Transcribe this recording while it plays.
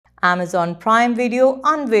Amazon Prime Video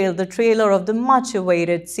unveiled the trailer of the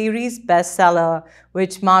much-awaited series Bestseller,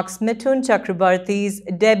 which marks Mithun Chakraborty's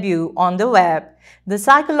debut on the web. The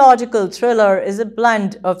psychological thriller is a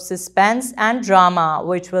blend of suspense and drama,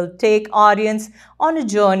 which will take audience on a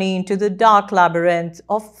journey into the dark labyrinth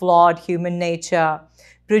of flawed human nature.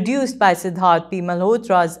 Produced by Siddharth P.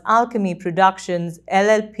 Malhotra's Alchemy Productions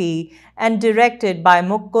LLP and directed by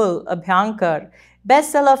Mukul Abhyankar,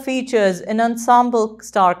 Bestseller features an ensemble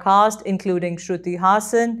star cast including Shruti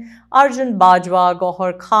Hassan, Arjun Bajwa,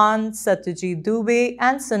 Gauhar Khan, Satyajit Dubey,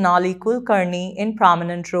 and Sonali Kulkarni in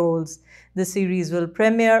prominent roles. The series will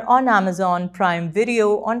premiere on Amazon Prime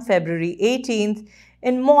Video on February 18th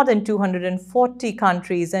in more than 240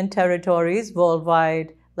 countries and territories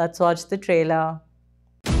worldwide. Let's watch the trailer.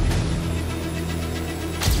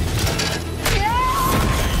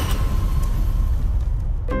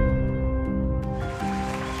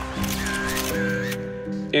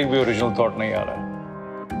 एक भी original thought नहीं आ रहा।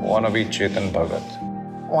 Wanna be Chetan Bhagat.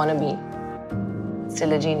 Wanna be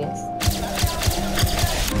still a genius.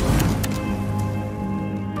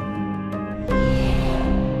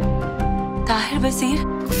 Tahir वजीर,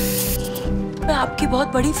 मैं आपकी बहुत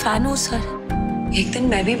बड़ी fan हूँ सर। एक दिन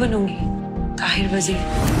मैं भी बनूंगी ताहिर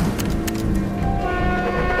वजीर।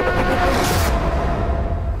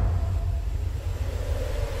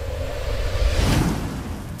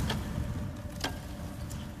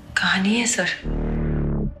 कहानी है सर,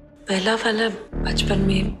 पहला वाला बचपन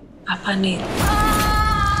में पापा ने,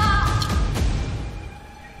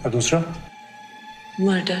 और दूसरा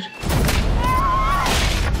murder.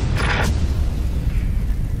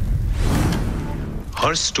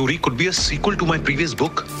 Her story could be a sequel to my previous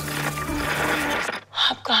book.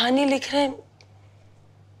 आप कहानी लिख रहे हैं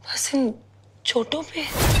बस इन छोटों पे।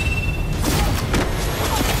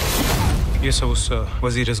 ये सब उस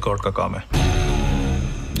वजीर इस गॉड का काम है।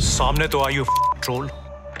 सामने तो आई ट्रोल।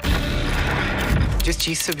 जिस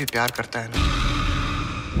चीज से भी प्यार करता है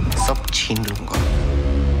ना, सब छीन लूंगा।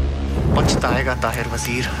 पछताएगा ताहिर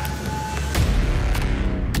वजीर।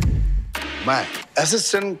 मैं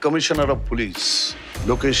assistant commissioner of police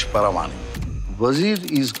Lokesh Parmani. वजीर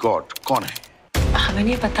इज गॉड कौन है? हमें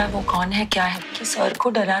नहीं पता वो कौन है, क्या है। कि सर को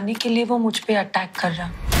डराने के लिए वो मुझ पे अटैक कर रहा।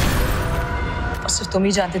 और सिर्फ तुम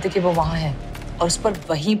ही जानते थे कि वो वहां है और उस पर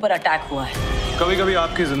वहीं पर अटैक हुआ है। कभी-कभी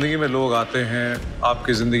आपकी जिंदगी में लोग आते हैं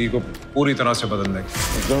आपकी जिंदगी को पूरी तरह से बदलने के।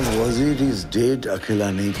 मतलब वजीर इज डेड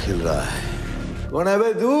अकेला नहीं खेल रहा है। कौन है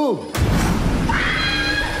बे तू?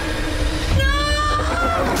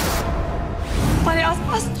 हमारे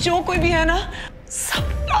आसपास जो कोई भी है ना,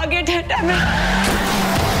 सब टारगेट है। डैमेज।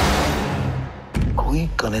 कोई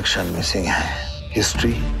कनेक्शन मिसिंग है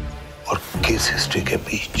हिस्ट्री और केस हिस्ट्री के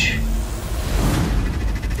बीच।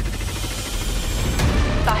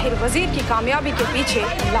 ताहिर वजीर की कामयाबी के पीछे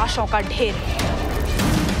लाशों का ढेर है।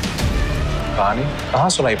 कहानी कहाँ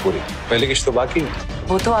सुनाई पूरी? पहले किस्त तो बाकी है।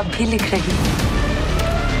 वो तो अब भी लिख रही।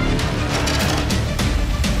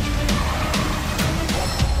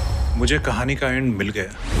 मुझे कहानी का एंड मिल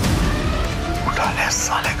गया। उठा ले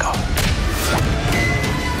साले का।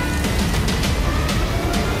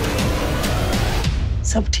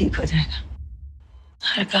 सब ठीक हो जाएगा।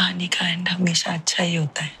 हर कहानी का एंड हमेशा अच्छा ही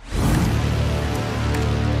होता है।